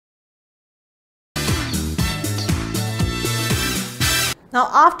Now,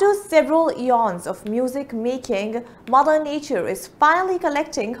 after several eons of music making, Mother Nature is finally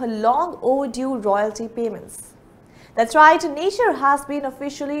collecting her long overdue royalty payments. That's right, Nature has been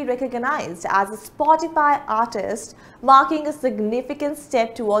officially recognized as a Spotify artist, marking a significant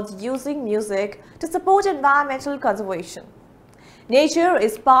step towards using music to support environmental conservation. Nature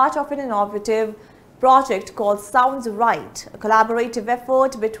is part of an innovative project called Sounds Right, a collaborative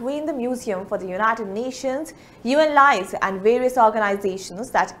effort between the Museum for the United Nations, L.I.C, and various organizations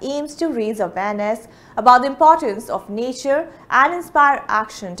that aims to raise awareness about the importance of nature and inspire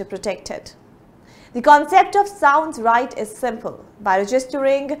action to protect it. The concept of Sounds Right is simple. By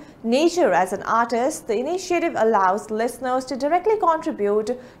registering nature as an artist, the initiative allows listeners to directly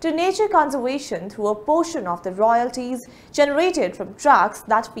contribute to nature conservation through a portion of the royalties generated from tracks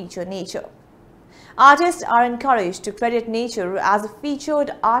that feature nature. Artists are encouraged to credit nature as a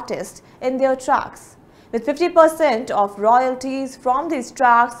featured artist in their tracks, with 50% of royalties from these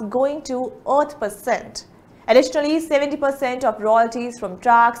tracks going to Earth%. Additionally, 70% of royalties from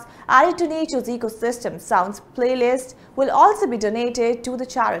tracks added to nature's ecosystem sounds playlist will also be donated to the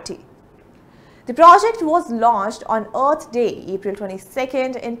charity. The project was launched on Earth Day, April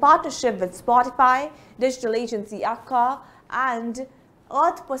 22nd, in partnership with Spotify, digital agency Akka, and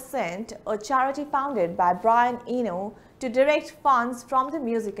Earth%, a charity founded by Brian Eno to direct funds from the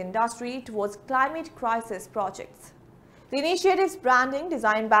music industry towards climate crisis projects. The initiative's branding,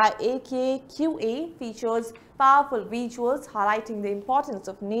 designed by AKQA, features powerful visuals highlighting the importance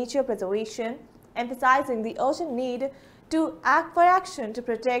of nature preservation, emphasizing the urgent need to act for action to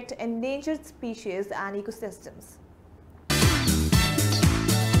protect endangered species and ecosystems.